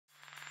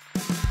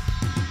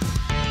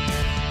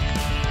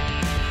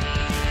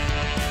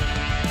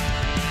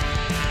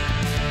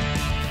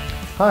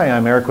Hi,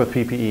 I'm Eric with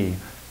PPE.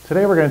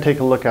 Today we're going to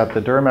take a look at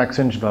the Duramax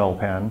engine oil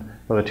pan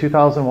for the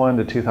 2001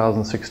 to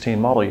 2016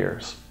 model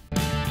years.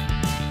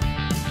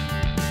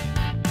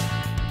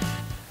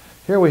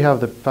 Here we have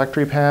the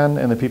factory pan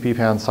and the PPE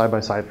pan side by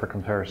side for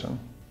comparison.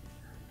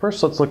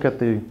 First, let's look at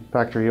the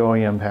factory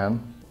OEM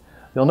pan.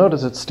 You'll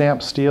notice it's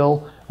stamped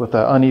steel with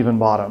an uneven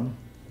bottom.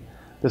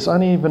 This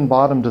uneven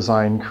bottom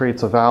design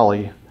creates a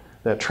valley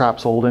that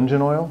traps old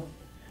engine oil.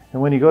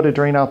 And when you go to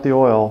drain out the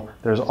oil,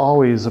 there's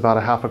always about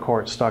a half a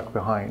quart stuck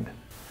behind.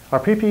 Our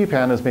PPE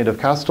pan is made of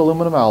cast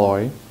aluminum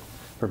alloy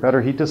for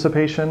better heat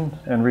dissipation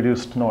and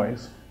reduced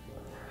noise.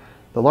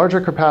 The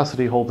larger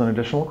capacity holds an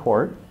additional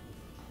quart,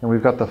 and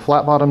we've got the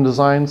flat bottom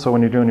design, so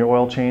when you're doing your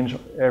oil change,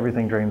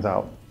 everything drains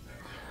out.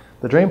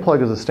 The drain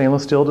plug is a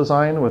stainless steel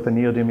design with a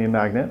neodymium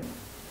magnet,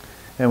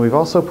 and we've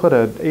also put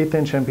an 1/8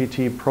 inch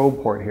MPT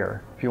probe port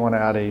here if you want to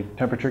add a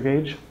temperature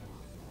gauge.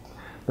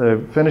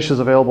 The finish is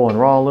available in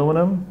raw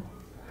aluminum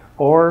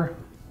or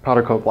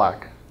powder coat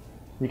black.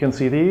 You can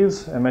see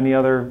these and many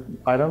other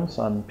items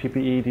on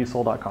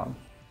ppediesel.com.